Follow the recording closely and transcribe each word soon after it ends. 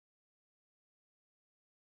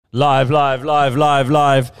Live.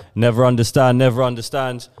 Never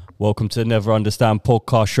understand. Welcome to Never Understand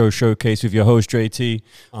podcast showcase with your host, JT.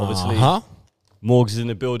 Obviously, Morgs is in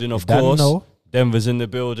the building, of course. No. Denver's in the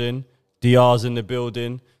building. DR's in the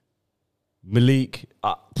building. Malik.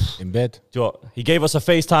 In bed. He gave us a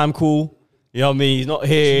FaceTime call. You know what I mean? He's not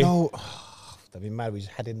here. No. That'd be mad. We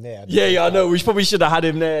just had him there. Yeah, I know. We probably should have had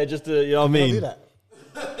him there just to, you know what I mean? Do that.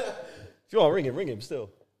 If you want to ring him still.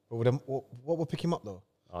 But what will pick him up though?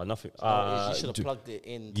 Oh, nothing. You should have plugged it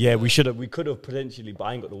in. Yeah, we could have potentially, but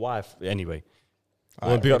I ain't got the wife. Anyway.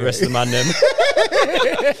 We'll pick up the rest of the man then.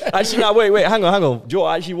 Actually, no, wait, hang on. Do you know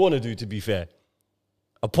what I actually want to do, to be fair?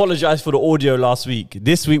 Apologise for the audio last week.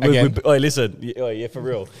 This week, we're listen. Yeah, for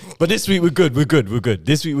real. But this week, we're good.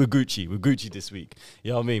 This week, we're Gucci. We're Gucci this week.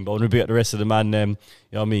 You know what I mean? But I want to pick up the rest of the man then. You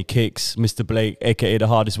know what I mean? Kicks, Mr. Blake, a.k.a. the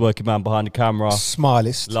hardest working man behind the camera.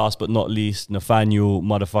 Smartest. Last but not least, Nathaniel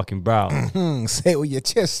motherfucking Brown. Say it with your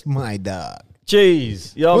chest, my dog.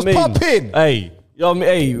 Jeez. You know what I mean? What's poppin'? Hey. You know what I mean?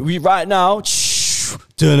 Hey, we right now...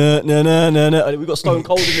 We got Stone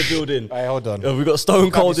Cold in the building. Hey, hold on. We got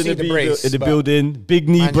Stone Cold in the building. Big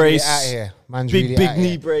knee brace. Out here. Man's big really out knee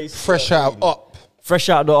here. brace. Fresh out of up. Fresh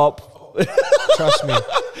out the up. Trust me.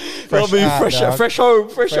 Fresh home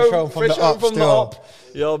from the up.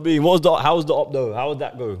 You know what I mean? How was the up though? How would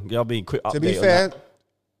that go? You know what I mean? Quick update. To be fair,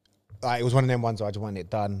 like, it was one of them ones where I just wanted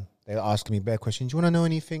it done. They were asking me bare questions. Do you want to know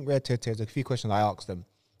anything? There's a few questions I asked them.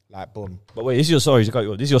 Like, boom. But wait, this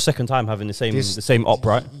is your second time having the same op,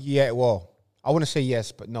 right? Yeah, well, I want to say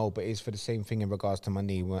yes, but no, but it's for the same thing in regards to my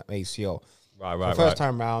knee, my ACL. Right. The first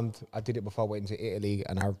time round, I did it before I went into Italy,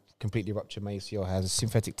 and I completely ruptured my ACL. I had a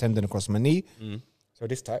synthetic tendon across my knee. So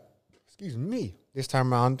this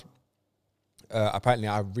time round, apparently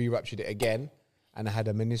I re-ruptured it again, and I had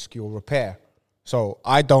a meniscal repair. So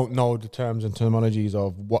I don't know the terms and terminologies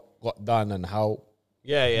of what got done and how.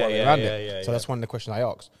 Yeah. So that's one of the questions I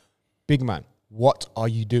asked. Big man, what are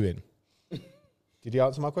you doing? Did he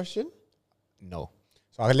answer my question? No.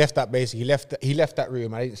 So I left that basically. He left that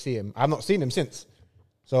room. I didn't see him. I've not seen him since.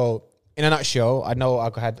 So in a nutshell, I know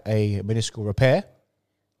I had a meniscal repair,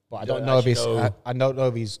 but I don't know if he's. I don't know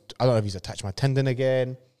if he's attached my tendon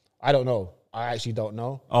again. I don't know. I actually don't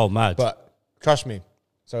know. Oh, mad. But trust me.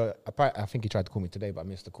 So I think he tried to call me today, but I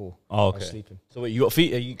missed the call. Oh, okay. I was sleeping. So wait, you got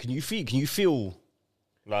feet? Can you feel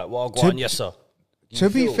like go on? Yes, sir. To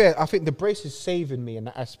be fair, I think the brace is saving me in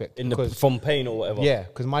that aspect. From pain or whatever? Yeah,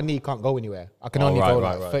 because my knee can't go anywhere. I can only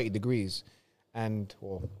go 30 degrees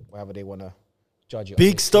or whatever they want to judge it.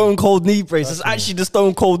 Big Stone Cold knee brace. It's actually the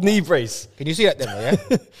Stone Cold knee brace. Can you see that then, yeah?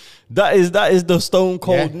 That is the Stone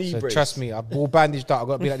Cold knee brace. Trust me, I've all bandaged up. I've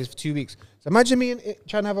got to be like this for 2 weeks. So imagine me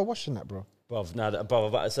trying to have a wash in that, bro. Bruv, now that I'm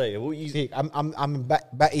about to say, what you see, I'm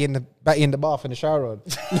batty in the bath in the shower.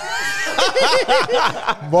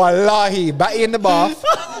 Wallahi, batty in the bath.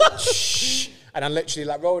 And I'm literally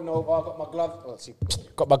like rolling over. I got my gloves.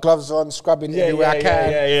 Got my gloves on, scrubbing everywhere I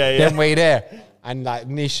can. Yeah. Then way there. And like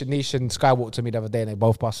Nish and Sky walked to me the other day, and they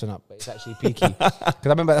both busting up. But it's actually peaky. Because I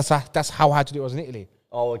remember that's how I had to do it. I was in Italy.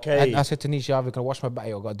 Oh, okay. I said to Nish, "I'm gonna wash my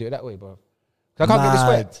batty, or I gotta do it that way, bro. Because I can't get this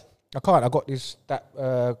wet. I can't. I got that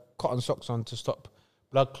cotton socks on to stop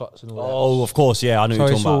blood clots and all that. Oh, of course, yeah. I know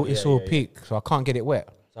what you're talking about. It's all peak, so I can't get it wet.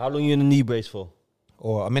 So how long are you in a knee brace for?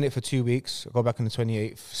 Or I'm in it for 2 weeks. I go back on the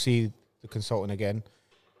 28th, see the consultant again,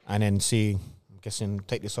 and then I'm guessing,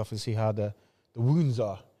 take this off and see how the wounds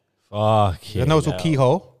are. Fuck yeah. I know it's a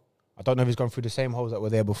keyhole. I don't know if he's gone through the same holes that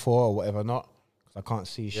were there before or whatever not, because I can't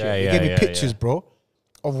see shit. He gave me pictures, bro,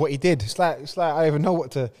 of what he did. It's like I don't even know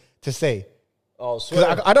what to say. Oh,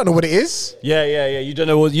 swear. I don't know what it is. Yeah. You don't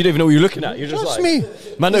even know what you're looking at. You're just Trust like, me.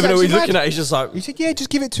 Man, don't even know what he's looking at. He's just like, he said, yeah, just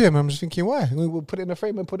give it to him. I'm just thinking, why? We'll put it in a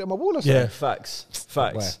frame and put it on my wall or something. Yeah, facts.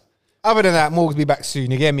 Why? Other than that, Morg will be back soon.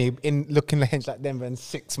 You get me? In looking like Denver in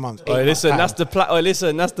 6 months. Listen, that's the plan.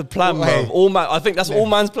 Listen, that's the plan, bro. All man, I think that's all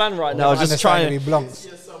man's plan right now. Just trying to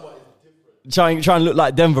look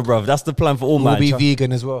like Denver, bro. That's the plan for all man. We'll be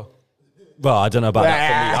vegan as well. Well, I don't know about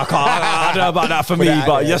that for me. I don't know about that for me,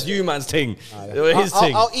 but that's you man's thing. His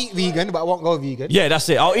thing. I'll eat vegan, but I won't go vegan. Yeah, that's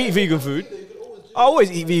it. I'll eat vegan food. I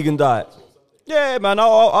always eat vegan diet. Yeah, man.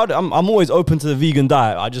 I'm always open to the vegan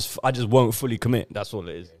diet. I just won't fully commit. That's all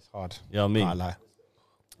it is. It's hard. You know what I mean? I lie.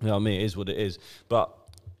 You know what I mean? It is what it is. But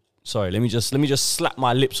sorry, let me just slap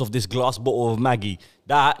my lips off this glass bottle of Maggie.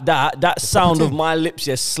 That sound of my lips,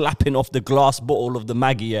 slapping off the glass bottle of the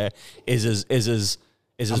Maggie, is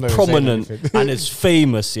as prominent and as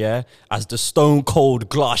famous, as the Stone Cold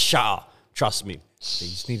glass shatter. Trust me. You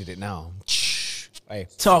just needed it now. Hey.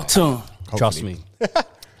 Talk to him. Trust me.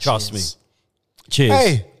 Trust me. Cheers.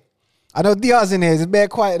 Hey. I know DR's in here. It's bare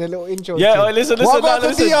quiet in a little intro. Yeah, listen. What about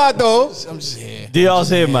listen. DR though? I'm just here. DR's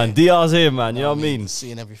here, man. DR's here, man. You know what I mean?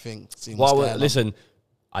 Seeing everything. Seeing what's going on. Listen,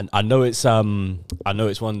 I know it's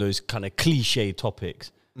one of those kind of cliche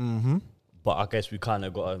topics, but I guess we kind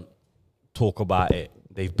of got to talk about it.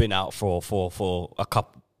 They've been out for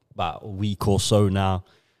about a week or so now.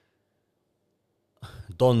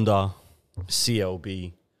 Donda,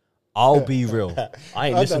 CLB. I'll be real. I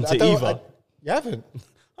ain't listened to either. You haven't?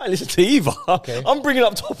 I ain't listened to either. Okay. I'm bringing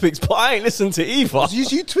up topics, but I ain't listened to either. You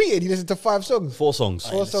tweeted you listened to 5 songs. 4 songs.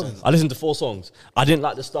 I listened to 4 songs. I didn't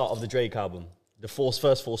like the start of the Drake album. The first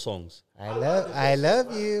 4 songs. I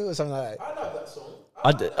love you or something like that. I like that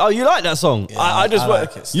song. Oh, you like that song? Yeah, I just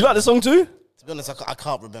like it. You like the song too? To be honest, I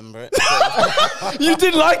can't remember it. You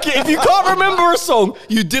didn't like it. If you can't remember a song,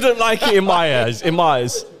 you didn't like it in my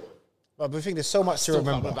eyes. But the thing, there's so much to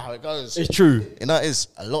remember. Remember how it goes. It's true. You know, it is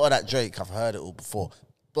a lot of that Drake. I've heard it all before.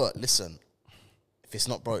 But listen, if it's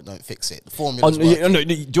not broke, don't fix it. The formula's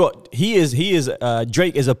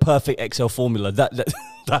Drake is a perfect Excel formula.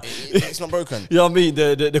 it's not broken. You know what I mean?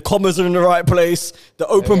 The commas are in the right place. The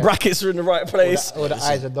open brackets are in the right place. All the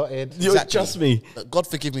eyes are dotted. Exactly. Trust me. God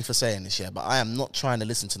forgive me for saying this, yeah, but I am not trying to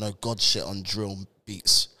listen to no God shit on drill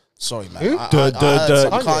beats. Sorry, man. Who? I heard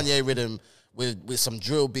some Kanye? Kanye rhythm with some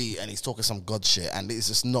drill beat, and he's talking some God shit, and it's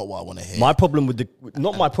just not what I want to hear. My problem with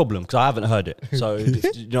not my problem, because I haven't heard it. So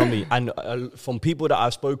you know what I mean. And from people that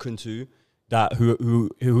I've spoken to, that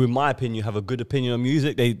who in my opinion have a good opinion on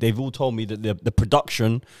music, they've all told me that the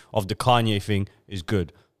production of the Kanye thing is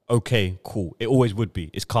good. Okay, cool. It always would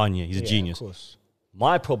be. It's Kanye. He's a genius. Of course.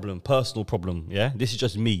 My problem, personal problem, yeah. This is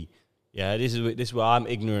just me. Yeah, this is where I'm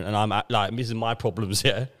ignorant and I'm like, this is my problems.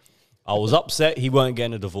 Yeah, I was upset he weren't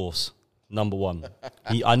getting a divorce. Number 1,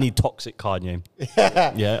 I need toxic Kanye.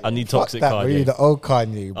 Yeah, I need toxic Fuck that, Kanye. really, the old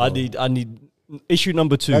Kanye, bro. I need issue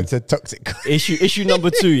number 2. That's a toxic. Issue number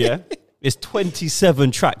 2. Yeah, it's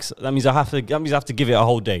 27 tracks. That means I have to give it a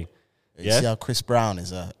whole day. You see how Chris Brown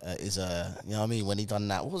is a you know what I mean, when he done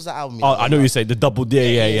that. What was that album? Oh, I know you say the double.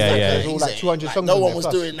 Yeah. All like 200 songs. No on one there was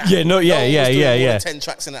plus. doing that. Yeah, no, yeah, No one was doing more yeah. than 10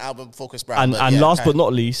 tracks in the album before Chris Brown. And last but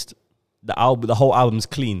not least, the whole album's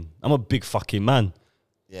clean. I'm a big fucking man.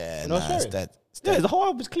 Yeah, No, nah, it's sorry. dead. Yeah, the whole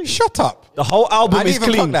album's clean. Shut up. The whole album I is didn't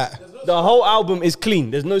even clean. clock that. The whole album is clean.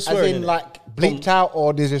 There's no As swearing in, in it. like, bleeped out,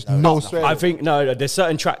 or there's just no swearing? I think no. There's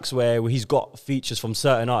certain tracks where he's got features from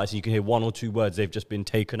certain artists. And you can hear 1 or 2 words they've just been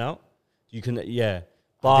taken out. You can, yeah. I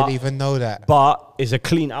But didn't even know that. but it's a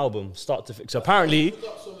clean album, start to fix. So apparently,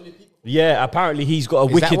 apparently he's got a Is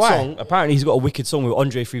that wicked why? song. Apparently he's got a wicked song with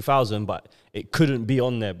Andre 3000, but it couldn't be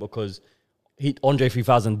on there because Andre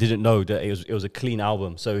 3000 didn't know that it was a clean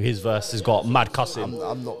album. So his verse has got mad cussing.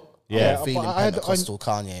 I'm not Yeah. feeling But I had- Pentecostal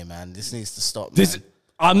Kanye, man. This needs to stop, man. This,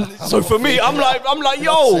 so for me, I'm like,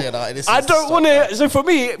 yo, saying that. This I needs to don't stop, want man. to. So for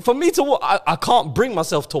me to, I can't bring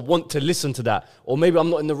myself to want to listen to that, or maybe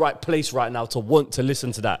I'm not in the right place right now to want to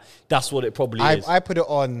listen to that. That's what it probably is. I put it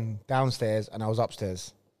on downstairs and I was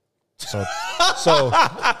upstairs. So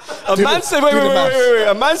A man said, wait.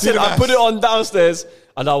 A man said, I put it on downstairs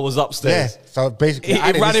and I was yeah. upstairs. So basically,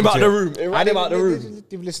 It ran him out the room. It ran him out the room.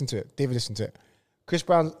 David listened to it. David listened to it. Chris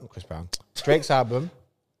Brown. Drake's album.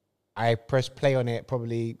 I pressed play on it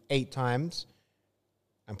probably 8 times,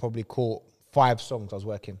 and probably caught 5 songs I was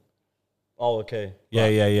working. Oh, okay.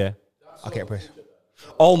 Yeah. Okay, press.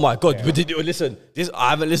 Oh my God. But listen, I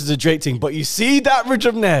haven't listened to Drake thing, but you see that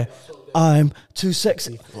rhythm there? I'm too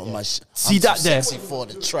sexy. See I'm that too there? sexy for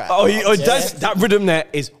the trap. That rhythm there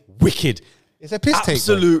is wicked. It's a piss take.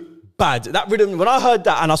 Absolute bad. That rhythm, when I heard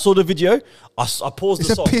that and I saw the video, I paused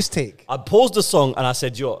the song. It's a piss take. I paused the song and I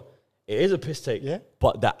said, yo, it is a piss take. Yeah.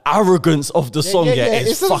 But the arrogance of the song is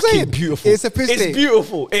it's what I'm fucking saying. beautiful. It's a piss take. It's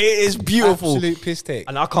beautiful. It is beautiful. Absolute piss take.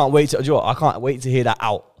 And I can't wait to hear that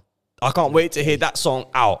out. I can't wait to hear that song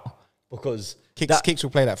out because Kicks will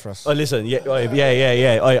play that for us. Oh, listen, yeah.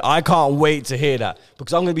 I can't wait to hear that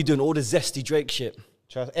because I'm gonna be doing all the zesty Drake shit.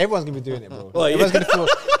 Trust, everyone's gonna be doing it, bro. Oh, yeah. Everyone's gonna feel,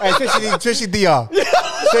 especially DR,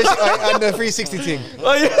 especially and the 360 thing.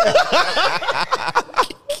 Oh, yeah.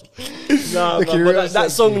 Nah, but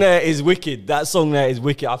that song there is wicked. That song there is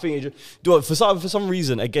wicked. I think for some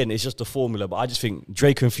reason, again, it's just a formula. But I just think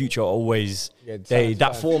Drake and Future are always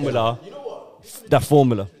that formula. You know what? That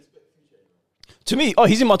formula. To me,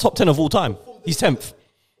 he's in my top 10 of all time. He's 10th.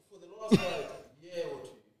 For the last year or 2,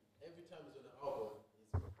 every time he's on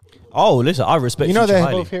an album. Oh, listen, I respect. You know Future they're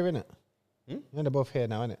highly. both here, innit? You know they're both here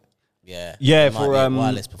now, innit? Yeah. Yeah, It might for be a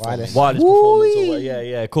wireless performance. wireless performance. Or,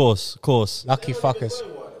 yeah, of course. Lucky fuckers.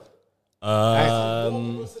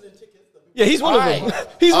 What's in tickets? Yeah, he's one of Aye. them.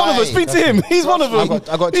 He's one of them. Speak to him. He's one of them.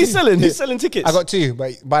 I got He's two. selling. He's selling tickets. I got 2,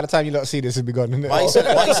 but by the time you lot see this, it'll be gone. Why are you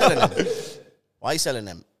selling them? Why are you selling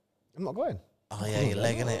them? I'm not going. Oh yeah, you're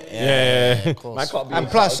legging it. Yeah. of course. Man can't be And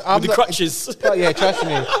plus, with I'm the not- crutches. Oh, yeah, trust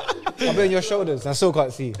me. I'll be on your shoulders. I still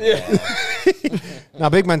can't see. Yeah. Now,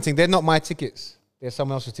 big man thing, they're not my tickets. They're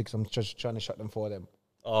someone else's tickets. I'm just trying to shut them for them.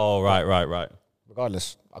 Oh, right.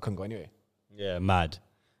 Regardless, I couldn't go anyway. Yeah, mad.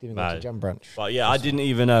 Didn't go to Mad. jam brunch. But yeah, I didn't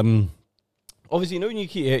even. Obviously, you know when you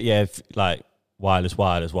keep it, yeah, like wireless.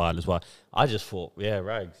 I just thought, yeah,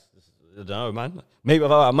 rags. I don't know, man. Maybe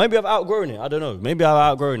I've outgrown it. I don't know. Maybe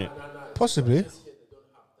I've outgrown it. Possibly.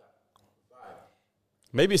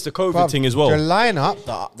 Maybe it's the COVID Bruv, thing as well. The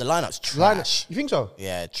lineup. The lineup's trash. You think so?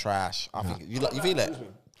 Yeah, trash. I think you feel it.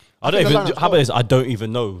 I don't think the even. lineup's How about this? I don't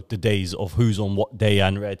even know the days of who's on what day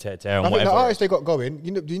and rare tear and I think whatever. the artists they got going,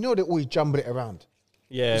 you know they always jumble it around.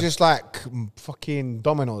 Yeah, It's just like fucking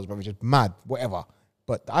dominoes, bro. It's just mad, whatever.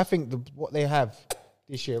 But I think what they have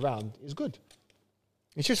this year around is good.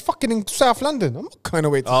 It's just fucking in South London. I'm not going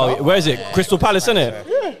away to Oh, South. where is it? Crystal Palace, isn't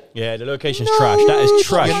it? Yeah, the location's trash. That is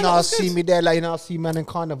trash. You now see me there, like you now see man in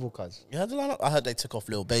Carnival, cuz. You heard the lineup? I heard they took off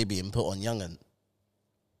Lil Baby and put on Young'un.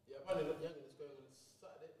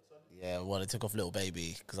 Yeah, well, they took off Lil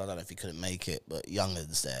Baby because I don't know if he couldn't make it, but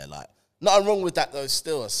Young'un's there. Like, nothing wrong with that though.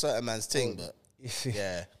 Still a certain man's thing, but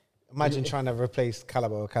yeah. Imagine trying to replace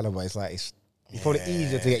Caliber with Caliber. It's like it's probably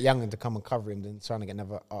easier to get Young'un to come and cover him than trying to get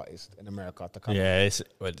another artist in America to come. Yeah,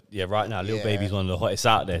 right now, Lil Baby's one of the hottest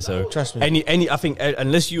out there. So Trust me. I think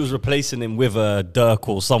unless you was replacing him with a Dirk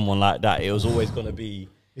or someone like that, it was always going to be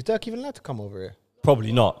Is Dirk even allowed to come over here?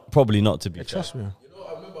 probably not to be fair. Trust me. You know,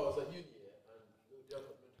 I remember I was at uni and Lil Durk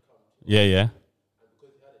was meant to come. Yeah, And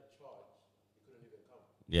because he had a charge, he couldn't even come.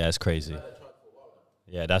 yeah, it's crazy. He had a charge for a while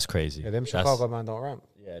now. Yeah, that's crazy. Yeah, them That's- Chicago man don't ramp.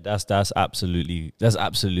 Yeah, that's absolutely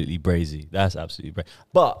brazy. That's absolutely brazy.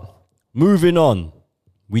 But moving on,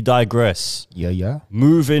 we digress. Yeah.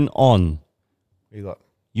 Moving on, What you got?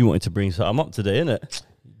 you wanted to bring something up today, innit?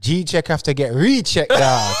 G-check have to get rechecked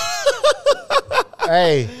out.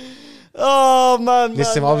 Hey, Oh man,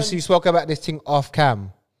 listen, obviously you spoke about this thing off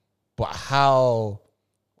cam, but how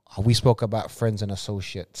we spoke about friends and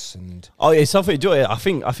associates and Oh, yeah, it's something. I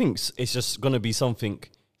think it's just gonna be something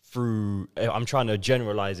through. I'm trying to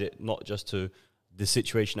generalize it, not just to the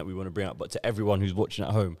situation that we want to bring up, but to everyone who's watching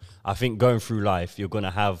at home. I think going through life, you're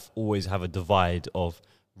gonna always have a divide of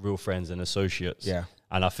real friends and associates. Yeah.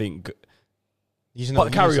 And I think. you need to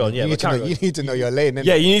But carry on, yeah, You but need, to know, carry on. you need to know your lane. Innit?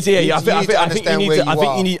 Yeah, you need to. Yeah, I think you understand need where to. you I think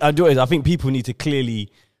are. you need. I do it. I think people need to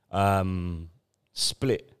clearly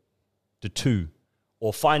split the two,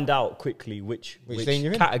 or find out quickly which lane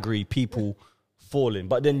you're in. category people fall in.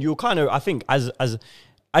 But then you'll kind of. I think as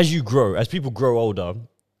you grow, as people grow older,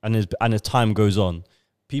 and as time goes on,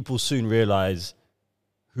 people soon realize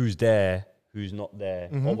who's there, who's not there,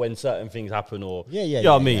 or when certain things happen, or Yeah, you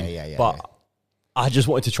know what I mean. yeah, but yeah. I just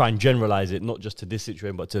wanted to try and generalize it, not just to this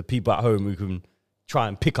situation, but to people at home who can try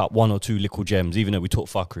and pick up one or two little gems, even though we talk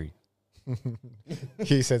fuckery.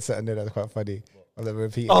 You said something there that's quite funny. I'll never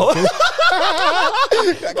repeat Oh. it.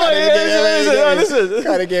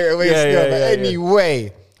 Kind of gave it away Yeah, still. yeah, But yeah,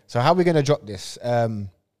 anyway, so how are we going to drop this?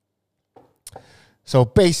 So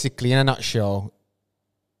basically, in a nutshell,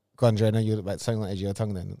 go on, Dre, I know you look like something like edge of your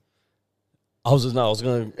tongue then. I was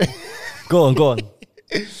going to... Go on.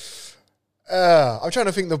 I'm trying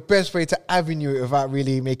to think the best way to avenue it without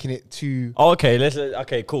really making it too... Oh, okay,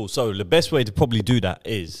 okay, cool. So the best way to probably do that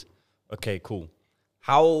is... Okay, cool.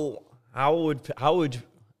 How would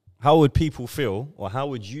people feel, or how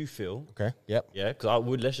would you feel? Okay, yep. Yeah, because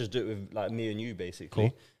let's just do it with like me and you basically.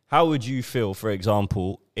 Cool. How would you feel, for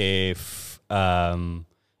example, if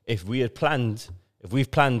we've planned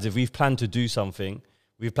to do something,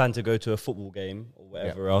 we've planned to go to a football game or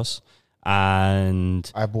whatever else,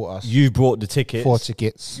 and I bought us you bought the tickets. 4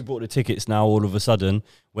 tickets. You bought the tickets now. All of a sudden,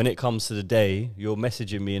 when it comes to the day, you're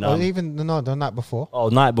messaging me and Oh, even the night before.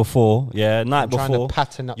 night before, night before. Trying to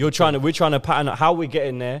pattern up. We're trying to pattern up how we're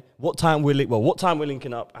getting there, what time we're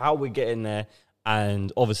linking up, how we're getting there,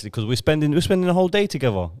 and obviously because we're spending the whole day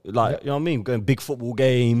together. Like, you know what I mean? Going big football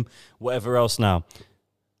game, whatever else now.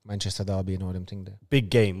 Manchester Derby and all them things there.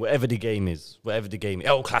 Big game, whatever the game is,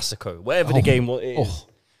 El Clasico, whatever the game is.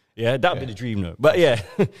 Yeah, that'd be the dream though. But yeah.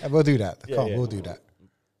 We'll do that. Yeah. We'll do that.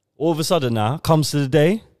 All of a sudden now, comes to the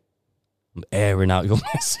day, I'm airing out your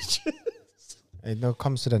messages. It no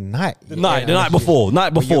comes to the night. The night before,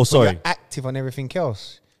 But sorry. you're active on everything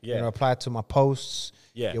else. Yeah. You reply to my posts.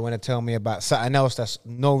 Yeah. You want to tell me about something else that's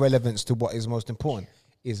no relevance to what is most important,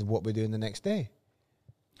 is what we're doing the next day.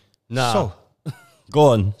 Nah. So, Go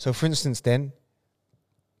on. for instance, then,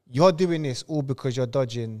 you're doing this all because you're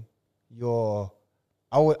dodging your,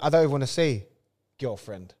 I don't even want to say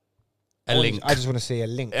girlfriend. A link. I just want to say a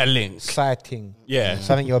link. A link. Side thing. Yeah.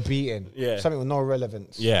 Something you're beating. Yeah. Something with no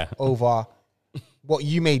relevance. Yeah. Over what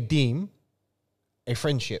you may deem a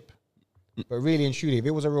friendship. But really and truly, if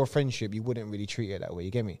it was a real friendship, you wouldn't really treat it that way.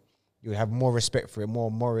 You get me? You would have more respect for it, more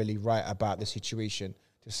morally right about the situation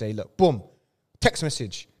to say, look, boom, text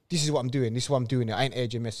message. This is what I'm doing. This is what I'm doing. I ain't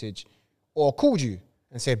aired your message. Or called you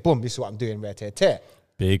and said, boom, this is what I'm doing. Rare tear tear.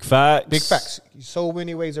 Big facts. Big facts. So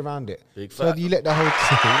many ways around it. Big so facts. you let the whole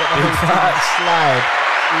thing slide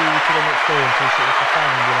to the next day until shit is fine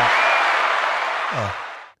and be like, oh,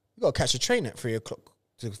 you got to catch a train at 3 o'clock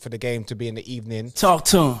for the game to be in the evening. Talk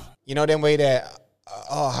to him. You know, then way there.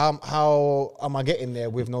 How am I getting there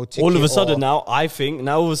with no ticket? All of a sudden now,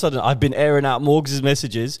 all of a sudden, I've been airing out Morgs'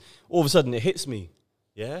 messages. All of a sudden, it hits me.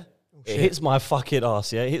 Yeah? It hits my fucking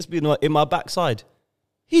ass, yeah? It hits me in my backside.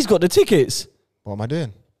 He's got the tickets. What am I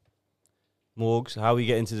doing? Morgs, how we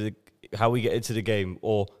get into the game,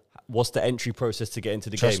 or what's the entry process to get into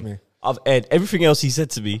the Trust game? me. I've aired everything else he said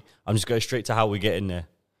to me. I'm just going straight to how we get in there.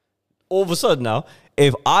 All of a sudden now,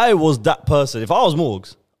 if I was that person, if I was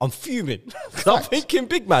Morgs, I'm fuming. I'm thinking,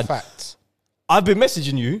 big man. Facts. I've been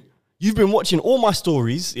messaging you. You've been watching all my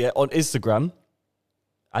stories, yeah, on Instagram,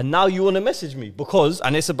 and now you want to message me because,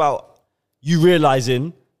 and it's about you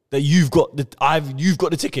realizing that you've got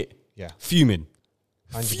the ticket. Yeah. Fuming.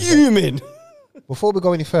 100%. Fuming. Before we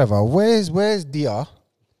go any further, where's DR?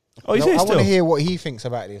 Oh, he's No, here I still. want to hear what he thinks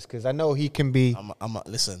about this because I know he can be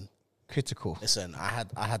Listen, critical. I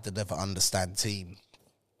had to never understand team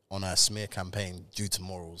on a smear campaign due to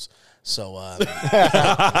morals. So you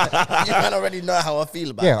can already know how I feel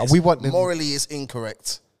about this. We want morally it's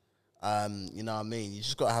incorrect. You know what I mean? You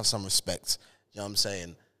just gotta have some respect. You know what I'm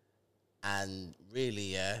saying? And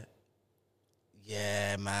really,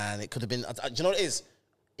 yeah, man, it could have been. Do you know what it is?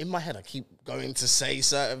 In my head, I keep going to say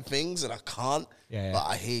certain things and I can't. Yeah. But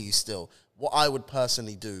I hear you still. What I would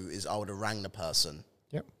personally do is I would have rang the person.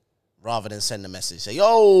 Yep. Rather than send a message, say,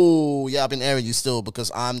 yo, yeah, I've been airing you still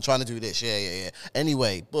because I'm trying to do this. Yeah.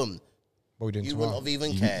 Anyway, boom. What are we doing You tomorrow? wouldn't have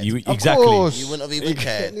even cared. Exactly. course. You wouldn't have even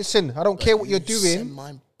cared. Listen, I don't care what you're Send doing.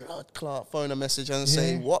 my blood clot phone a message and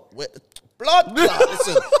say, what? Blood clot?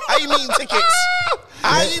 Listen, how you mean tickets?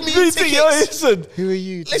 How you mean tickets? Listen. Who are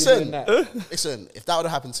you? to be Listen, doing that? listen, if that would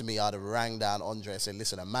have happened to me, I'd have rang down Andre and said,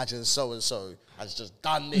 listen, imagine so-and-so has just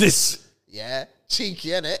done this. Yeah? Cheeky,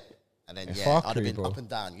 innit? And then, It's I'd have fuckery, been bro. up and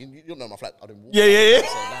down. You don't know my flat. I'd have been Yeah.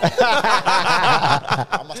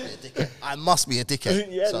 I must be a dickhead. I must be a dickhead.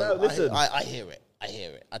 Yeah, no, listen. I hear it. I hear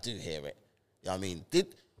it. I do hear it. You know what I mean?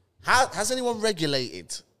 Has anyone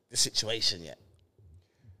regulated the situation yet?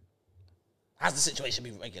 Has the situation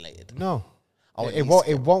been regulated? No. Oh,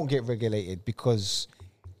 It won't get regulated because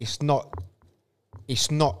it's not in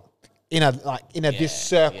this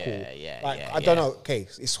circle. I don't know. Okay,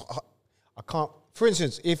 I can't. For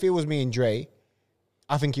instance, if it was me and Dre,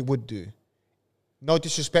 I think it would do. No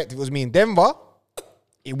disrespect, if it was me in Denver,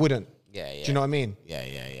 it wouldn't. Yeah. Do you know what I mean?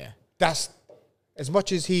 Yeah. That's as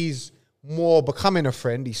much as he's more becoming a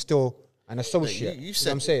friend, he's still an associate. You know said,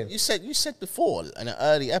 what I'm saying? You said before in an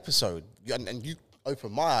early episode, and you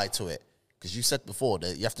opened my eye to it because you said before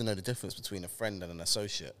that you have to know the difference between a friend and an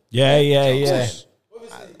associate. Yeah.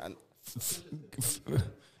 And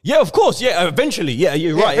Yeah, of course. Yeah, eventually. Yeah,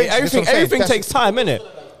 you're right. eventually, that's what I'm saying. Everything takes time, innit?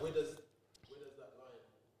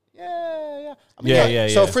 yeah. Yeah.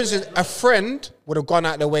 So, for instance, a friend would have gone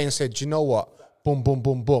out their way and said, "Do you know what? Boom, boom,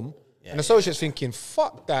 boom, boom." An associate's thinking,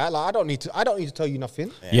 "Fuck that! Like, I don't need to tell you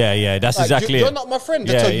nothing." Yeah. That's Like, exactly you're it. not my friend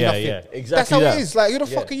to Yeah, tell you yeah, nothing. yeah. Exactly That's how that. it is. Like, who the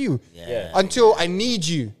fuck are you? Yeah. Until I need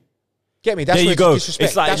you. Get me? That's There where you go. disrespect.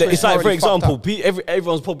 It's like That's where it's like, for already fucked example, up.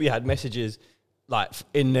 everyone's probably had messages like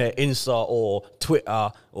in their Insta or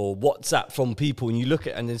Twitter or WhatsApp from people, and you look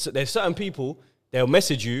at, and then there's certain people, they'll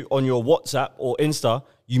message you on your WhatsApp or Insta,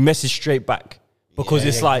 you message straight back. Because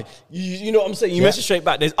it's like, you know what I'm saying? You message straight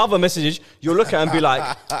back. There's other messages you'll look at and be like,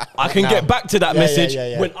 I can get back to that message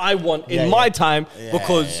when I want in my time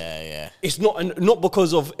because it's not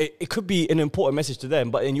because of, it could be an important message to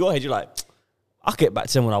them, but in your head, you're like, I'll get back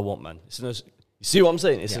to them when I want, man. You see what I'm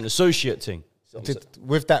saying? It's an associate thing.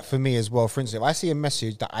 With that for me as well, for instance, if I see a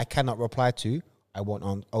message that I cannot reply to, I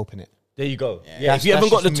won't open it. There you go. Yeah, if you haven't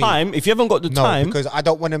got the just me. time, No, because I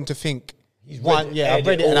don't want them to think, I've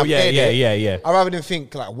read it and I've read it. Yeah. I'd rather than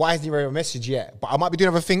think, like, why isn't he read a message yet? But I might be doing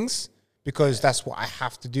other things because that's what I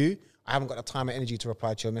have to do. I haven't got the time and energy to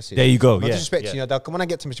reply to your message. There you go. No Yeah, disrespect to you, know, when I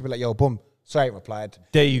get to message, be like, yo, boom, sorry I ain't replied.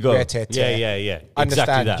 There you go. Rare tear, tear. Yeah. Understand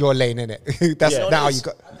Exactly that. your lane in it. That's now you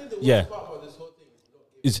got. I think the Yeah. worst part about this whole thing is not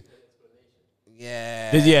giving Is- an explanation.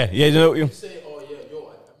 Yeah. Yeah. You know, You say, oh yeah, yo,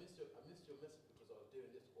 I missed your message because I was doing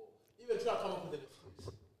this, or even try to come up with an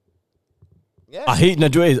excuse. Yeah. I hate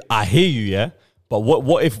Najwa. I hear you, yeah. But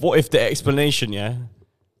what if the explanation, yeah?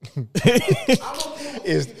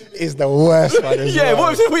 is the worst one as Yeah.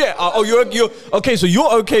 well. What if you're okay? So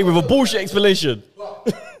you're okay with a bullshit explanation? But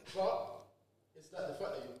it's like the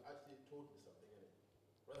fact that you actually told me something, innit?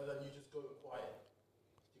 Rather than you just go quiet.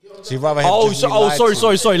 You get what I'm So you'd rather him Oh, just so, be lied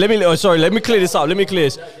to. sorry. Let me clear this up.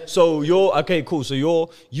 So you're okay, cool. So you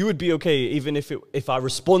would be okay even if I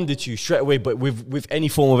responded to you straight away, but with any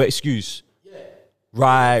form of excuse. Yeah.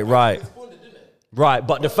 Right. Responded, didn't it? Right,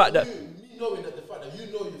 but the fact that Me knowing that the fact that you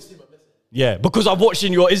know you've seen my message. yeah, because I'm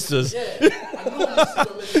watching your Instas. Yeah, I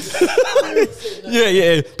know you've seen my message. I'm not saying that.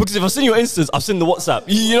 Yeah. Because if I've seen your Instas, I've seen the WhatsApp.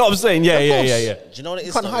 You know what I'm saying? Yeah. Do you know what it You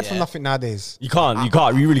is? can't though, hide from yeah? nothing nowadays. You can't.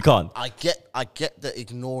 You really can't. I get the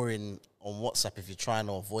ignoring on WhatsApp if you're trying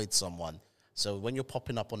to avoid someone. So when you're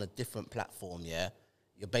popping up on a different platform, yeah,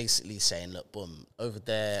 you're basically saying, look, boom, over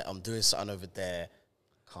there, I'm doing something over there.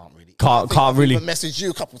 Can't really even message you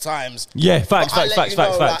a couple times. Yeah, facts. Like,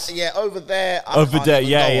 yeah, over there.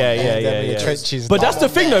 Yeah. Trenches. But that's the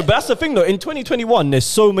thing, though. In 2021, there's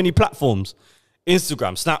so many platforms: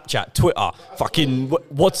 Instagram, Snapchat, Twitter, fucking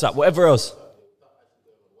WhatsApp, whatever else.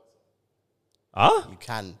 Huh? You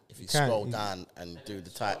can if you can. scroll down and do the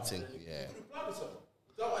type thing. Yeah.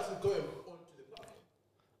 Without actually going onto the platform.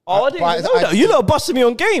 Oh, I didn't even know that. You lot busted me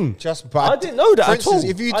on game. I didn't know that For at instance, all.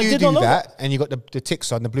 if you I did do not know that and you got the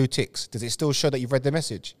ticks on, the blue ticks, does it still show that you've read the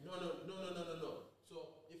message? No. So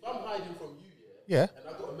if I'm hiding from you, Yeah. and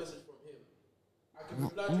I got a message from him, I can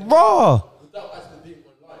reply to him Raw. without actually being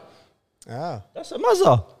online. Ah. That's a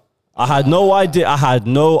mazza. I had no idea. It's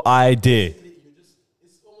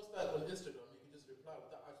almost like on Instagram, you can just reply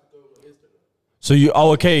without actually going on Instagram. So you,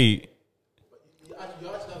 okay. You actually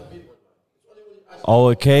have been online. It's only when you actually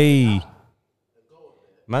Okay.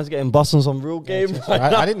 Man's getting bust on some real game. Right I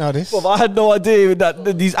now. didn't know this. But I had no idea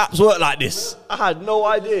that these apps work like this. I had no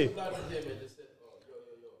idea. reply to him and just said, oh, yo,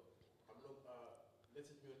 I'm not,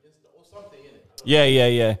 message me on Insta or something,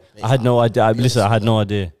 innit? Yeah. I had no idea. Listen, I had no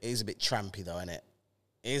idea. It is a bit trampy though, innit?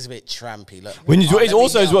 It is a bit trampy. Look, When you do let it me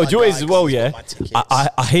also get as out well, my do it guy as well, 'cause he's yeah. got my tickets.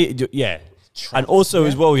 I hate it, yeah. And also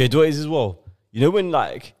as well, yeah, do it as well. You know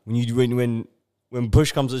when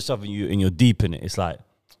push comes to stuff and you're deep in it, it's like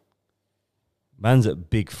man's at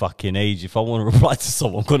big fucking age. If I want to reply to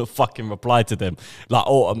someone, I'm gonna fucking reply to them. Like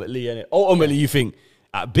ultimately, innit? Ultimately, you think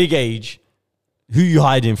at big age, who you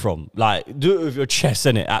hiding from? Like, do it with your chest,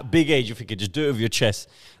 innit? At big age, you think just do it with your chest.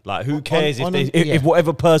 Like, who cares if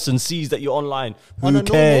whatever person sees that you're online? Who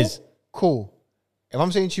cares? Cool. If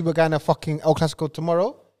I'm saying to you we're going to fucking El Clasico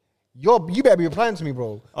tomorrow, you better be replying to me,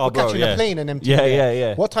 bro. Oh, we're bro, catching yeah. a plane and them.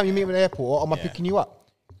 Yeah. What time you meet me at the airport? Or am I picking you up?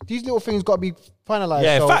 These little things got to be finalized.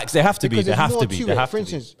 Yeah, so, facts. They have to be. because They there's have more to be. to They it. have For to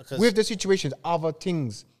be. instance, Because- with the situations, other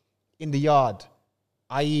things in the yard,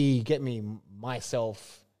 i.e., get me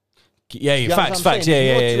myself. Yeah, You know what I'm facts. saying?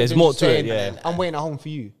 Yeah. There's than more just to it. saying, Yeah. I'm waiting at home for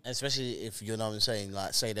you. Especially if you know what I'm saying.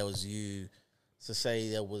 Like, say there was you, so say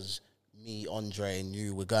there was me, Andre, and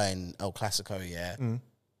you were going El Clasico, yeah.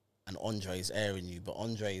 And Andre's airing you, but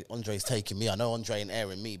Andre's taking me. I know Andre ain't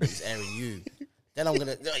airing me, but he's airing you. Then I'm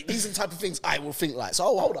gonna. Like, these are the type of things I will think like. So,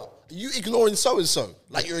 oh, hold up, are you ignoring so and so?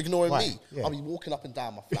 Like you're ignoring me. Yeah. I'll be walking up and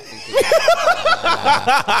down my flat thinking,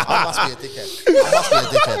 I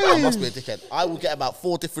must be a dickhead. I will get about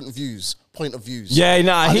 4 different point of views. Yeah,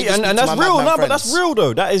 nah, I need to speak and to that's my real. madman No, but that's friends. real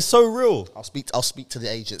though. That is so real. I'll speak to the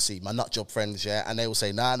agency, my nut job friends, yeah, and they will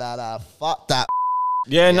say, nah, fuck that.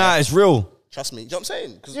 Yeah, nah, it's real. Trust me. You know what I'm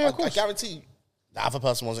saying? Because Yeah, of I course. guarantee the other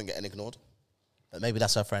person wasn't getting ignored. But maybe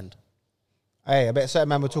that's her friend. Hey, I bet certain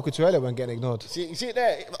man were talking to earlier when getting ignored. You see it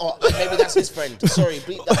there? Oh, maybe that's his friend. Sorry,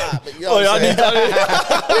 bleep that out. But you know Oh, what yeah, I'm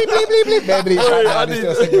saying? Maybe he's trying to I understand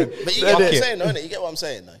need- a segment. But you get what I'm saying, though, innit? You get what I'm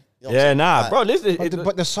saying, though? You know what I'm Yeah, saying? nah, Like, bro. Listen,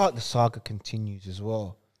 But the saga continues as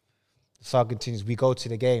well. The saga continues. We go to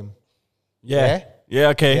the game. yeah,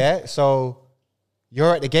 okay. Yeah. So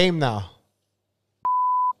you're at the game now.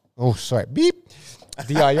 Oh, sorry. Beep.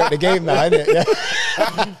 DR, you're at the game now, isn't it? Yeah.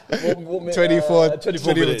 24 24 minutes.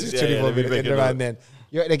 minutes. 24 minutes in around then.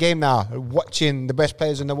 You're at the game now, watching the best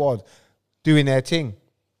players in the world doing their thing.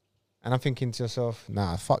 And I'm thinking to yourself,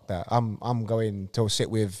 nah, fuck that. I'm going to sit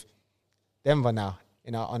with Denver now,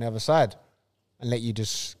 on the other side, and let you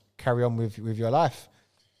just carry on with your life.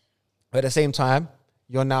 But at the same time,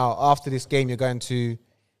 you're now, after this game, you're going to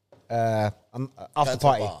after to a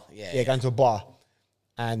party. bar. Yeah. Going to a bar.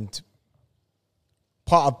 And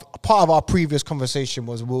part of our previous conversation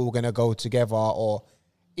was we were going to go together, or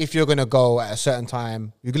if you're going to go at a certain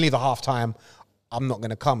time, you can leave at half time. I'm not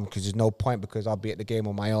gonna come because there's no point because I'll be at the game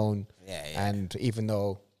on my own. Yeah, yeah. And even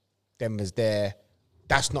though them was there,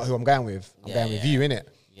 that's not who I'm going with. I'm going with you, innit?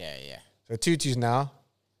 Yeah, yeah. So 2-2s now,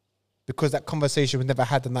 because that conversation was never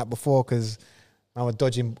had the night before because I was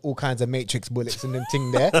dodging all kinds of matrix bullets and them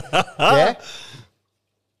thing there. Yeah.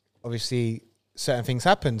 Obviously, certain things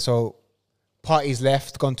happen. So parties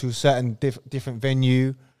left, gone to a certain different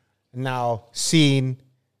venue, and now seeing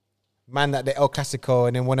man at the El Clasico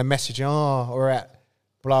and then want to message, oh, we're at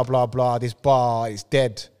blah, blah, blah, this bar is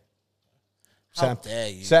dead. How dare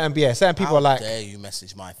you? Certain people are like, how dare you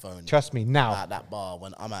message my phone? Trust me, now. At that bar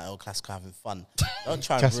when I'm at El Clasico having fun. Don't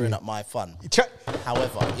try and ruin up my fun.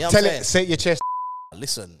 However, you know what I'm saying? Say it your chest.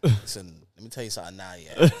 Listen, let me tell you something now,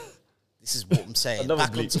 yeah. This is what I'm saying.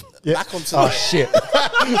 Back onto oh shit.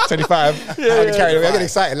 25. I'm getting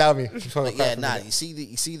excited, allow me. But yeah, nah, you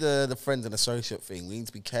see the friend and associate thing. We need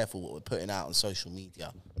to be careful what we're putting out on social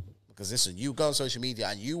media. Because listen, you go on social media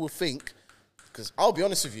and you will think, because I'll be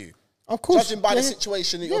honest with you, of course, judging by the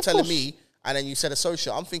situation that you're telling me, and then you said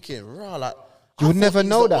associate, I'm thinking, rah, like you would never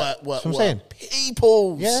know that. That's what I'm saying.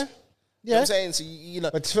 Peoples. Yeah. You know what I'm saying? So you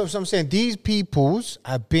know, but that's what I'm saying. These peoples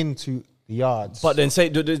have been to the yards. But then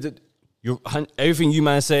say everything you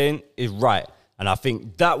man are saying is right, and I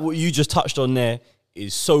think that what you just touched on there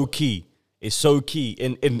is so key. It's so key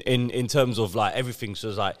in terms of like everything. So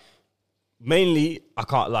it's like mainly I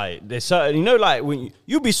can't lie. There's certain like when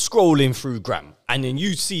you'll be scrolling through Gram and then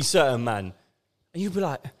you see certain man and you'll be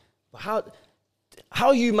like, how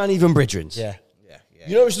are you man even brethrens? Yeah.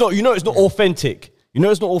 It's not authentic.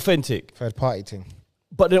 It's not authentic. Third party thing.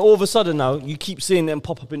 But then all of a sudden now, you keep seeing them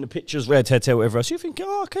pop up in the pictures, red hair, whatever else. You think,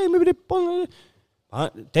 oh, okay, maybe they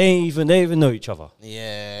ain't even know each other.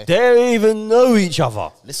 Yeah. They don't even know each other.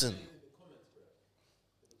 Listen.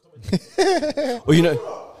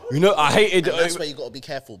 Well, I hated... that's where you got to be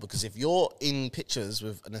careful, because if you're in pictures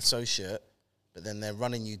with an associate, but then they're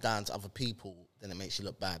running you down to other people, then it makes you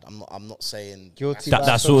look bad. I'm not saying guilty.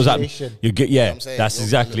 That's all that you get. Yeah, that's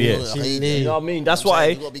exactly it. You know what I mean? That's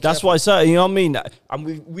why. Certain. You know what I mean?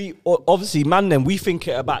 And we obviously, man. Then we think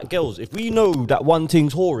it about girls. If we know that one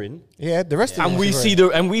thing's whoring, the rest of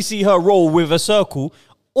it, and we see her roll with a circle,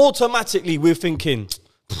 automatically we're thinking,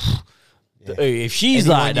 if she's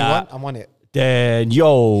anyone like that, I'm on it. Then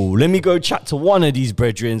let me go chat to one of these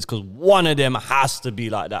brethrens because one of them has to be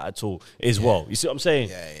like that at all as well. You see what I'm saying?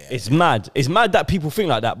 It's mad. It's mad that people think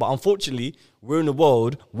like that, but unfortunately, we're in a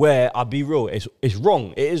world where, I'll be real, it's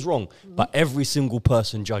wrong. It is wrong. But every single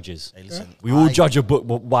person judges. Hey, listen, we all judge a book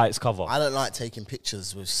by its cover. I don't like taking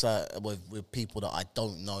pictures with people that I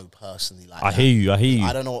don't know personally. Like I hear you.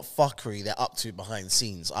 I don't know what fuckery they're up to behind the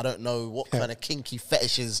scenes. I don't know what kind of kinky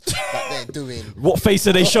fetishes that they're doing. What face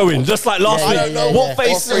are they showing? Just like last week. I don't know. What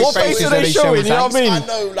face are they showing? You know what I mean? I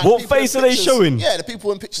know, like, what face are they showing? Yeah, the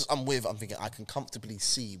people in pictures I'm with, I'm thinking I can comfortably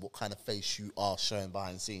see what kind of face you are showing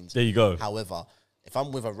behind the scenes. There you go. However, if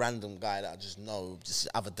I'm with a random guy that I just know just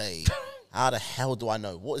the other day, how the hell do I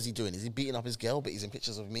know? What is he doing? Is he beating up his girl, but he's in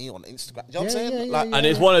pictures of me on Instagram? You know what I'm saying? And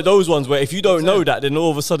it's one of those ones where if you don't know that, then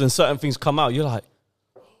all of a sudden certain things come out. You're like,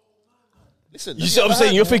 listen, you see what I'm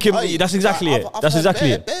saying? You're thinking, that's exactly it. That's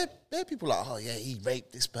exactly it. There are people like, oh yeah, he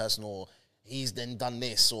raped this person, or he's then done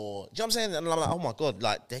this, or, do you know what I'm saying? And I'm like, oh my God,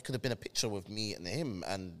 like there could have been a picture with me and him,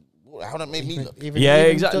 and how that made me look. Even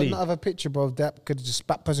exactly. Don't have a picture, bro. That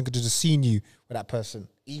person could have just seen you with that person.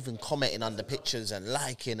 Even commenting under pictures and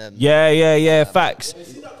liking and facts. You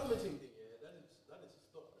see that commenting thing, that needs to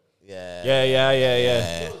stop.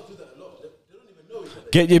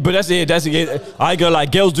 Yeah. But that's it. That's it. I go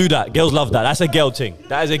like girls do that. Girls love that. That's a girl thing.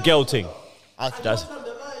 That is a girl thing. That's a girl thing.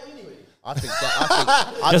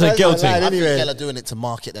 I think girls are doing it to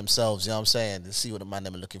market themselves. You know what I'm saying? To see what the man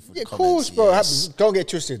them are looking for. Yeah, of course, bro. Don't get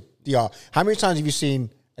twisted. DR. How many times have you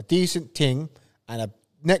seen a decent thing and a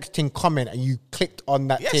next thing comment and you clicked on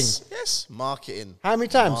that thing? Yes, marketing. How many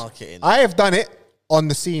times? Marketing. I have done it on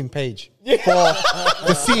the scene page for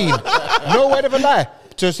the scene. No word of a lie.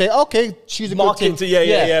 To say, okay, she's a market good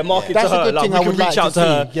thing. Market That's to her. a good thing. We I can would reach like out to to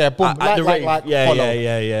her. see. Yeah, boom, like, follow.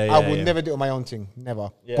 Yeah. I would never do it on my own thing.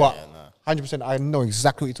 Never. But 100%, I know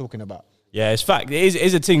exactly what you're talking about. Yeah, it's fact. It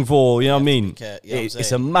is a thing for, you know what I mean?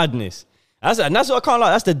 It's a madness. And that's what I can't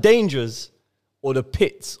like. That's the dangers or the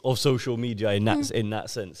pits of social media in that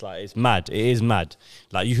sense. Like, it's mad. It is mad.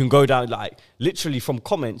 Like, you can go down, like, literally from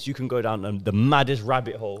comments, you can go down the maddest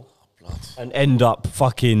rabbit hole and end up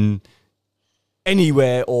fucking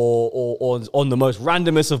anywhere or on the most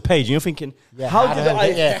randomest of page. And you're thinking, how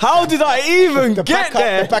did I even get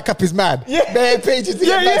there? The backup is mad. Yeah. Bare pages to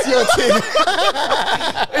get back to your thing.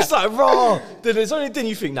 It's like, bro, there's only thing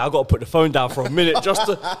you think, now I've got to put the phone down for a minute just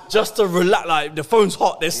to relax. Like, the phone's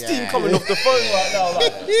hot. There's steam coming off the phone right now.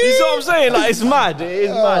 Like, you see what I'm saying? Like, it's mad. It is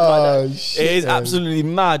mad. Like that. Shit, it is man. absolutely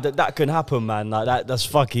mad that can happen, man. Like, that's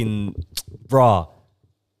fucking, bruh.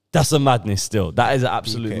 That's a madness still. That is an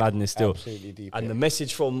absolute madness still. Absolutely deep. And the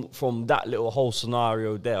message from that little whole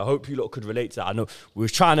scenario there, I hope you lot could relate to that. I know we were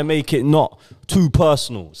trying to make it not too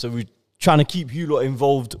personal. So we're trying to keep you lot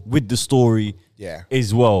involved with the story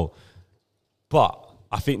as well. But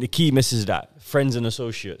I think the key message is that friends and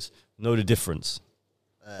associates know the difference.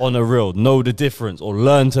 On a real, know the difference, or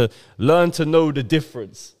learn to know the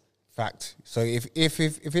difference. Fact. So if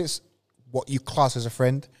it's what you class as a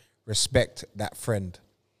friend, respect that friend.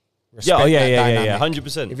 Respect that dynamic.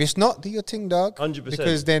 100%. If it's not, do your thing, dog. 100%.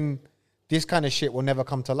 Because then this kind of shit will never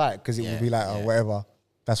come to light because it will be like, oh, whatever.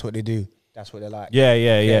 That's what they do. That's what they like. Yeah.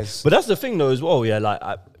 Yes. But that's the thing though as well. Yeah, like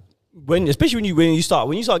especially when you start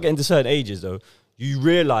getting to certain ages though, you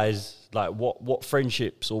realize like what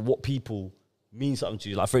friendships or what people mean something to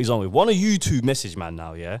you. Like for example, if one of you two message man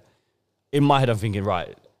now, yeah, in my head I'm thinking,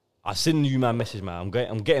 right, I send you man message man.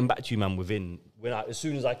 I'm getting back to you man as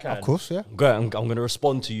soon as I can. Of course, yeah. I'm going to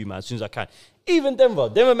respond to you, man, as soon as I can. Even Denver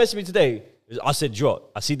messaged me today. I said, Jot,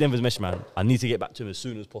 I see Denver's message, man. I need to get back to him as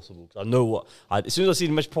soon as possible. Because I know as soon as I see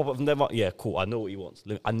the message pop up from Denver, yeah, cool, I know what he wants.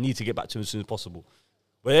 I need to get back to him as soon as possible.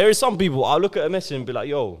 But there is some people, I'll look at a message and be like,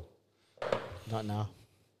 yo. Not now.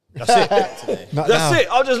 That's it. That's it.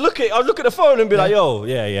 I'll look at the phone and be like, yo,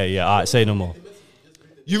 yeah. All right, say no more.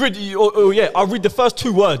 I'll read the first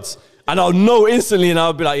 2 words. And I'll know instantly, and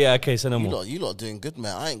I'll be like, "Yeah, okay, say no more." You lot doing good,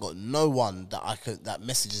 man. I ain't got no one that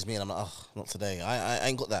messages me, and I'm like, "Oh, not today." I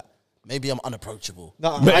ain't got that. Maybe I'm unapproachable.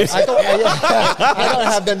 No, I don't. I don't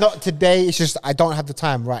have the not today. It's just I don't have the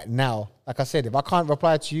time right now. Like I said, if I can't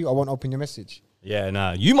reply to you, I won't open your message. Yeah,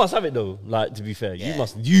 nah. You must have it though. Like to be fair,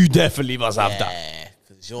 you definitely must have that. Yeah,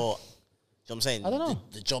 because you know what I'm saying? I don't know.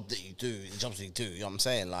 The job that you do, you know what I'm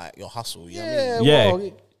saying? Like your hustle, you know Yeah, what I mean?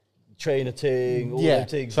 Yeah. Trainer thing, all them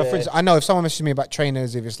things. So for instance, I know if someone messages me about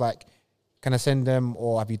trainers, if it's like, can I send them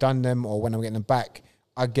or have you done them or when I'm getting them back,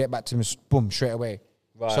 I get back to them, boom, straight away.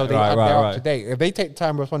 Right, so they're up to date. If they take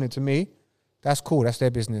time responding to me, that's cool. That's their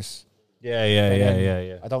business.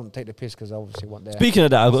 Yeah. I don't take the piss because I obviously want their. Speaking of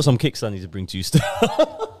that, I've got some kicks I need to bring to you still.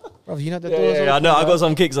 Bro, you know the doors. I know. I got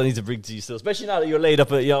some kicks I need to bring to you still, especially now that you're laid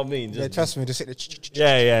up at. You know what I mean? Yeah, trust me. Just sit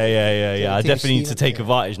there. Yeah. I definitely need to take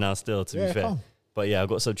advantage now still. To be fair. Come. But yeah, I've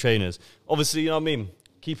got some trainers. Obviously, you know what I mean?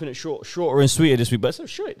 Keeping it shorter and sweeter this week. But it's so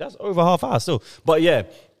short. That's over half hour still. But yeah,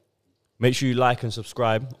 make sure you like and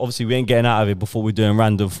subscribe. Obviously, we ain't getting out of it before we're doing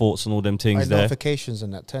random thoughts and all them things there. Notifications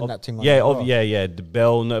and that. Turn that thing on. Yeah. The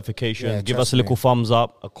bell notification. Yeah, give us a little thumbs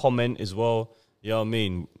up, a comment as well. You know what I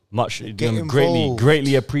mean? Much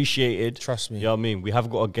greatly appreciated. Trust me. You know what I mean? We have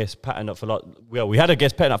got a guest pattern up for we had a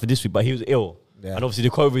guest pattern up for this week, but he was ill. Yeah. And obviously the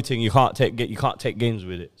COVID thing, you can't take games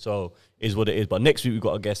with it. So is what it is. But next week we've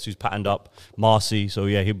got a guest who's patterned up, Marcy. So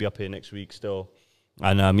yeah, he'll be up here next week still.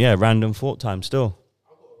 And random thought time still.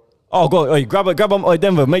 Oh, go on. Grab him.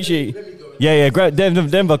 Denver, make sure grab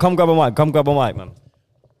Denver, come grab a mic, man.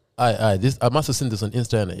 I must have seen this on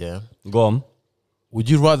Instagram, yeah. Go on. Would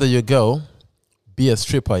you rather your girl be a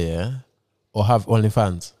stripper, yeah, or have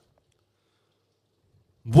OnlyFans?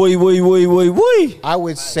 Boy. I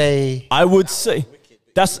would say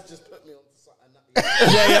that's.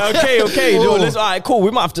 Okay. All right, cool.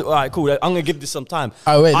 We might have to. All right, cool. I'm gonna give this some time.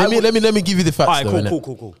 All right, wait. Let me give you the facts. All right,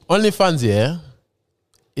 cool. OnlyFans, yeah,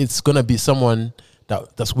 it's gonna be someone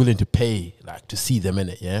that's willing to pay, like, to see them in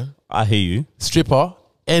it, yeah. I hear you. Stripper,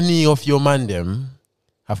 any of your man them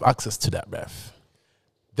have access to that, bruv.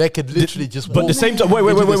 They could literally just. But the same time, wait.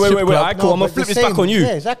 Alright, cool. I'm gonna flip this back on you.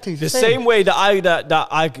 Yeah, exactly. The same way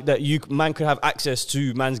that you man could have access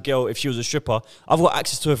to man's girl if she was a stripper. I've got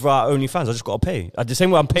access to her via OnlyFans. I just gotta pay. The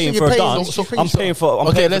same way I'm paying for a dance. I'm paying for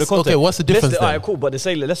the content. Okay, what's the difference? Alright, cool. But let's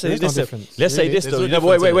say this though.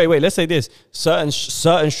 Wait. Let's say this.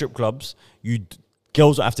 Certain strip clubs,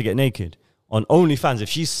 girls don't have to get naked. On OnlyFans, if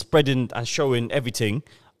she's spreading and showing everything,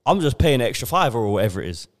 I'm just paying an extra $5 or whatever it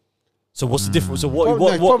is. So what's the difference? So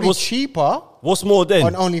what's cheaper? What's more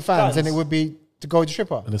then on OnlyFans than it would be to go to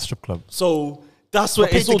stripper in a strip club? So that's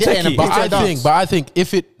what it's all techie. But I think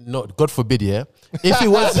if it God forbid, yeah, if it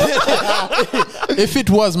was if it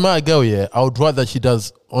was my girl, yeah, I would rather she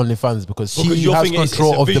does OnlyFans because she has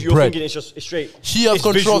control of the bread. She has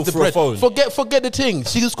control of the bread. Forget the thing.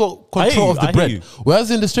 She just got control of the bread.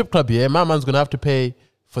 Whereas in the strip club, yeah, my man's gonna have to pay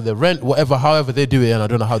for the rent, whatever, however they do it, and I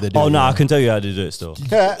don't know how they do it. Oh no, I can tell you how to do it still. Not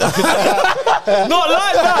like that,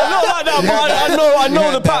 not like that. But I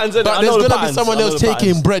know the patterns. But there's gonna be someone else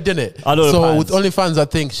taking bread, innit? I know the so patterns. with OnlyFans, I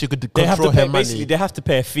think she could They have control to pay, her money. basically, they have to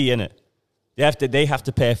pay a fee, innit? They have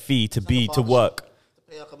to pay a fee to work.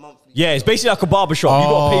 Yeah, it's basically like a barbershop. You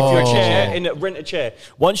got to pay for your chair and rent a chair.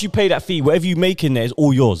 Once you pay that fee, whatever you make in there is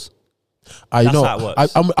all yours. I That's know. how it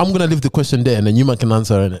works. I'm gonna leave the question there, and then you man can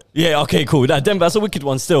answer it. Yeah, okay, cool. That's a wicked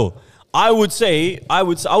one still. I would agree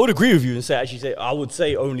with you and say I would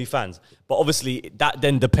say OnlyFans. But obviously that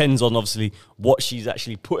then depends on obviously what she's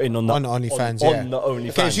actually putting on the OnlyFans. on the OnlyFans.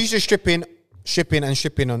 Okay, if she's just shipping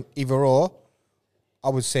on either or, I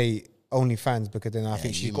would say OnlyFans, because then I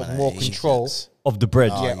think she's got more control of the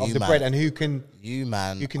bread. of the bread, and who can see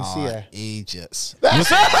her. Idiots. Yes,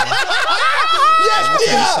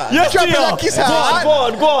 Go on.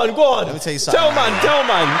 Let me tell you something. Tell man.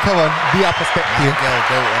 Come on, be our perspective.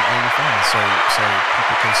 Go on OnlyFans, so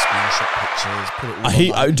people can screenshot pictures, put it all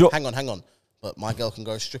online. Hang on. But my girl can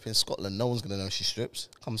go strip in Scotland. No one's gonna know she strips.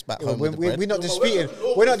 Comes back home with the bread. We're not disputing.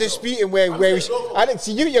 We're not disputing where Alex,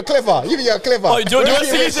 you're clever. You're clever. Oh, do you want to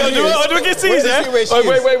see it? Do we get serious?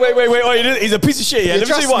 Wait. He's a piece of shit. Yeah, let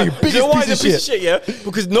me see why. You know why he's a piece of shit? Yeah,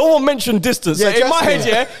 because no one mentioned distance. Yeah, in my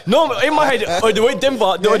head, the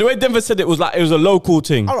way Denver said it was like it was a local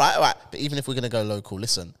thing. All right. But even if we're gonna go local,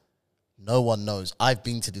 listen. No one knows. I've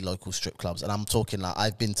been to the local strip clubs, and I'm talking like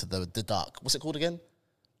I've been to the dark. What's it called again?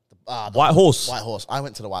 White Horse. White Horse. I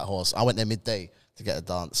went to the White Horse. I went there midday to get a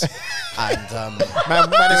dance. And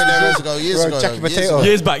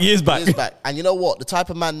years back. And you know what? The type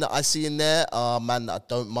of man that I see in there are man that I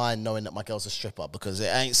don't mind knowing that my girl's a stripper, because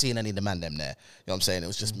I ain't seeing any of the man them there. You know what I'm saying? It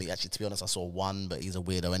was just me. Actually, to be honest, I saw one, but he's a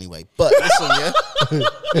weirdo anyway. But listen, yeah.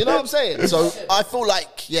 You know what I'm saying? So I feel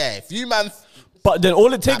like, yeah, if you man... But then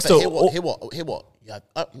all it takes to... Hear what? Yeah,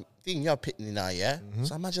 you're pitting now, yeah?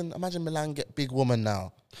 So imagine Milan get big woman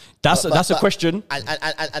now. That's a question. And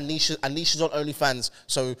Nisha's on OnlyFans.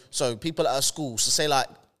 So people at her school, so say like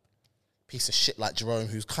piece of shit like Jerome,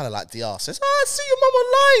 who's kind of like DR, says, I see your mum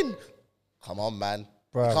online. Come on, man.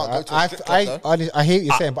 Bro, you can't go to a strip club, I hear what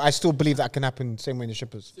you're saying, but I still believe that can happen the same way in the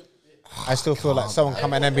strippers. I still feel like someone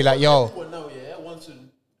come in and be like, yo.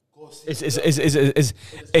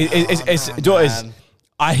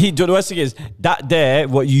 I hate the worst thing is that there,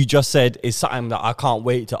 what you just said is something that I can't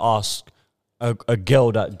wait to ask a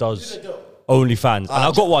girl that does OnlyFans. And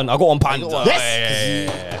I got one pattern.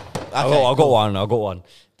 Yes! I got one.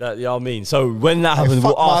 That, you know what I mean? So when that happens,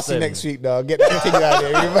 we'll ask them next week, though. Get that thing out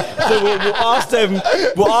of there. So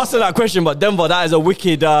we'll ask them that question. But Denver, that is a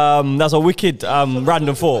wicked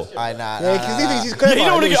random thought. You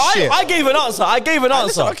don't want to get. I gave an answer. I'll give you an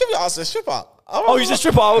answer. Stripper. Oh, he's a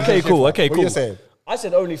stripper. Okay, cool. What you saying? I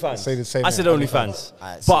said OnlyFans. Say the same. I said OnlyFans.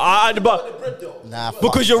 Nah,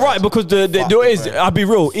 because you're right. Because there is. I'll be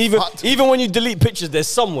real. Even when you delete pictures, there's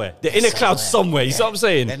somewhere. They're in a cloud somewhere. You see what I'm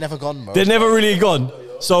saying? They're never gone, bro. They're never really gone.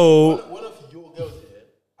 So. One of your girls here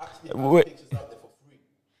actually have pictures out there for free.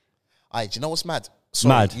 Aye, do you know what's mad?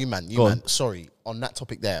 Sorry, mad. You man. Sorry. On that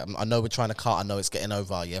topic there, I know we're trying to cut. I know it's getting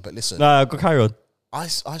over, yeah. But listen. Nah, go carry on. I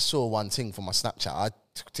saw one thing from my Snapchat. I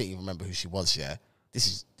didn't even remember who she was, yeah.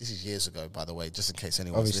 This is years ago, by the way, just in case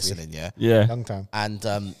anyone's listening, yeah? Yeah. Long time. And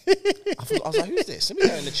I was like, who's this? Let me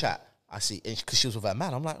go in the chat. I see, because she was with her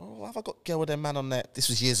man. I'm like, oh, have I got girl with her man on there? This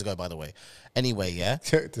was years ago, by the way. Anyway, yeah.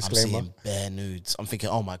 I'm seeing bare nudes. I'm thinking,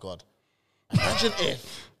 oh my God. Imagine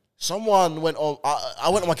if someone went on, I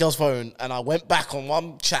went on my girl's phone and I went back on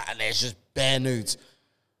one chat and there's just bare nudes.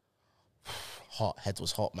 Head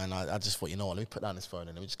was hot, man. I just thought, you know what, let me put down this phone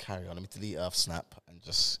and let me just carry on. Let me delete Earth Snap and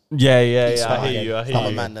just... Yeah. I hear you. I'm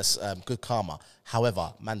a man that's good karma.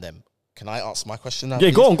 However, man, can I answer my question now? Yeah,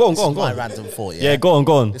 please? go on. My random thought, yeah? Yeah, go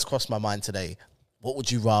on. This crossed my mind today. What would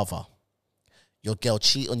you rather? Your girl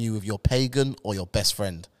cheat on you with your pagan or your best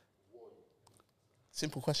friend?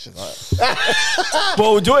 Simple question, right?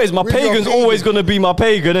 Well, do it is my pagan's always going to be my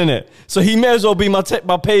pagan, innit? So he may as well be my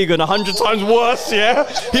pagan 100 times worse, yeah?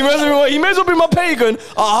 He may as well be my pagan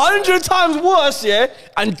 100 times worse, yeah?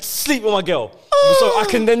 And sleep with my girl. So I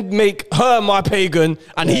can then make her my pagan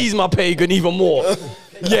and he's my pagan even more.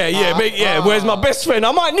 Whereas my best friend,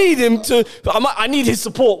 I might need him to. I need his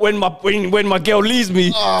support when my girl leaves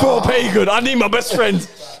me for a pagan. I need my best friend.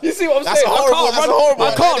 You see what I'm saying?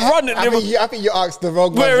 I can't run it. I think you asked the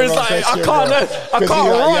wrong. Where it's like I can't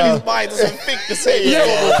run. His mind doesn't think the same. You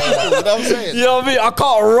know what I'm saying? You know what I mean? I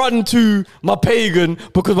can't run to my pagan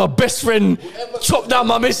because my best friend chopped down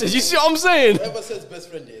my missus. You see what I'm saying? Whoever says best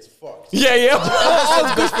friend is fucked. Yeah. Whoever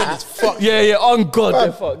says best friend is fucked. Yeah. On God,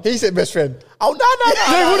 they're fucked. He said best friend. Oh, no.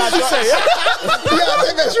 What did you say?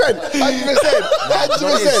 Yeah, best friend.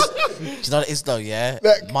 100%. Do you know what it is though? Yeah,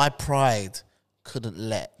 Like- my pride couldn't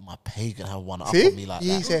let my pagan have one up See? on me like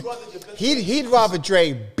that. Said, he'd rather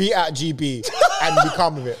Dre beat out GB and be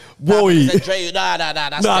calm with it. Boy. Said, Dre, nah,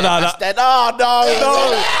 that's Nah, dead. nah, That's nah. dead. Oh, no.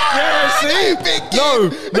 Yeah, see?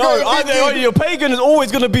 No, your pagan is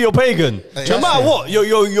always gonna be your pagan. No Trust matter me. what,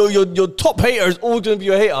 your top hater is always gonna be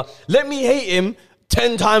your hater. Let me hate him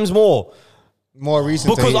 10 times more. More reason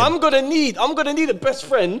to Because hate I'm gonna need a best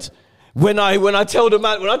friend when I tell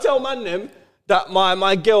man them that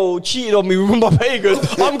my girl cheated on me with my pagan.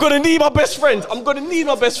 I'm gonna need my best friend.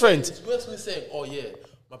 It's worse me saying, oh yeah,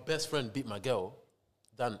 my best friend beat my girl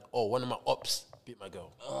than one of my ops beat my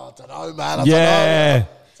girl. Oh, I don't know, man. Yeah.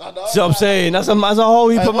 See what I'm saying? That's a whole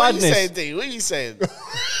heap of What are you madness. saying, D? What are you saying?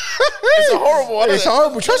 It's a horrible one. It's isn't it?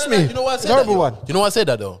 horrible, trust me. You know why I It's said a horrible that? one. You know why I said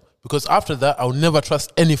that though? Because after that, I'll never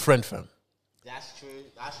trust any friend, fam. That's true.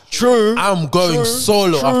 True. I'm going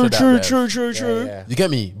solo after that. bruv. True. Yeah. You get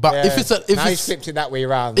me? But if Now he's it's flipped it that way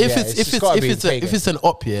around. if yeah, it's just gotta be pagan. if it's an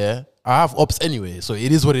op, yeah, I have ops anyway, so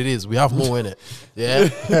it is what it is. We have more in it, yeah.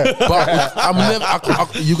 But I'm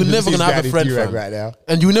never. You can never This gonna guy have a is friend, do-rag fam. right now.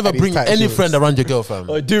 And you never And his bring tight any shorts. friend around your girl,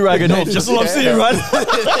 fam. Do rag and head. Just what I'm seeing, right?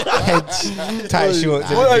 Tight shorts.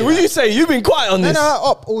 What do you say? You've been quiet on No, this.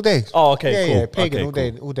 up all day. Oh, okay, Yeah, cool. yeah, pagan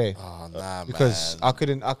Okay, all day. Oh, nah, Because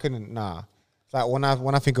man. I couldn't. Nah. It's like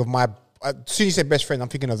when I think of my, as soon as you said best friend, I'm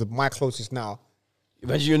thinking of my closest now.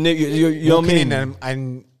 Imagine you know what I Walking mean? in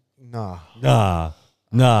and nah. Nah.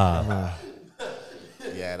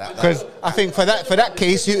 Yeah, that. Because I think for that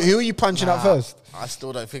case, who are you punching up first? I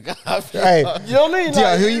still don't think I have. Hey, You know what I mean?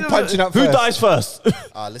 Yeah, who you punching up Who first? dies first?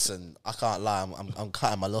 Listen, I can't lie. I'm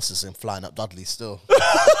cutting my losses and flying up Dudley still.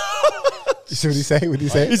 you see what he say? What did he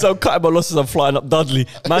say? He's I'm cutting my losses. I'm flying up Dudley.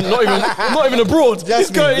 Man, not even abroad.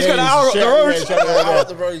 He's going an hour up the road. Out up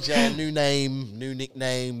the road, yeah. New name, new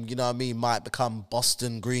nickname. You know what I mean? Might become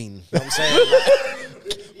Boston Green. You know what I'm saying?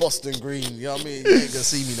 Boston Green. You know what I mean? You ain't gonna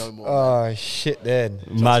see me no more. Oh shit! Then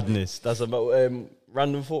Madness. That's a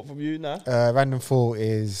random thought from you now. random thought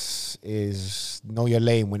is know your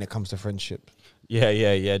lane when it comes to friendship. Yeah.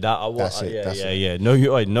 That's it. Yeah. Know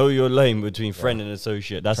your lane between friend and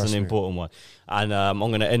associate. That's Trust an me. important one. And I'm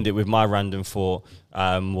gonna end it with my random thought.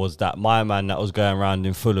 Was that my man that was going around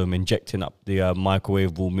in Fulham injecting up the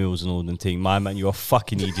microwavable meals and all them thing? My man, you're a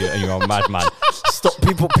fucking idiot and you're a madman. Stop.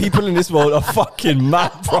 People in this world are fucking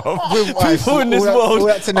mad, bro. People in this world all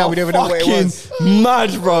that to now, we never know what it was. fucking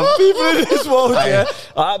mad, bro. People in this world, yeah,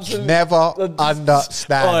 are absolutely Never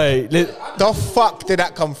understand. Oi, The fuck did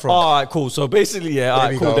that come from? all right, cool. So basically, yeah, all There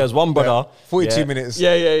right, we cool. go. There's one brother. 42 yeah. minutes.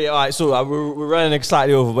 Yeah. All right, so we're running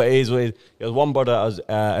slightly over, but it is what it is. There's one brother that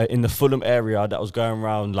was in the Fulham area that was going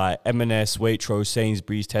around like M&S, Waitrose,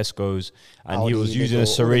 Sainsbury's, Tesco's, and How he do was you using nigga a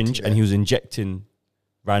syringe all that and he was injecting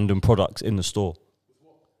random products in the store.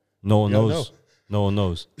 No one don't knows. No one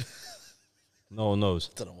knows. No one knows.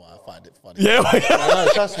 I don't know why I find it funny. Yeah, No,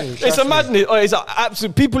 trust me. it's a madness. Oh, it's a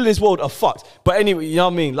absolute. People in this world are fucked. But anyway, you know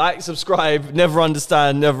what I mean. Like, subscribe. Never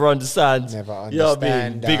understand. Never You know what I mean.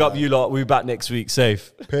 understand Big up that. you lot. We'll be back next week.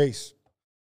 Safe. Peace.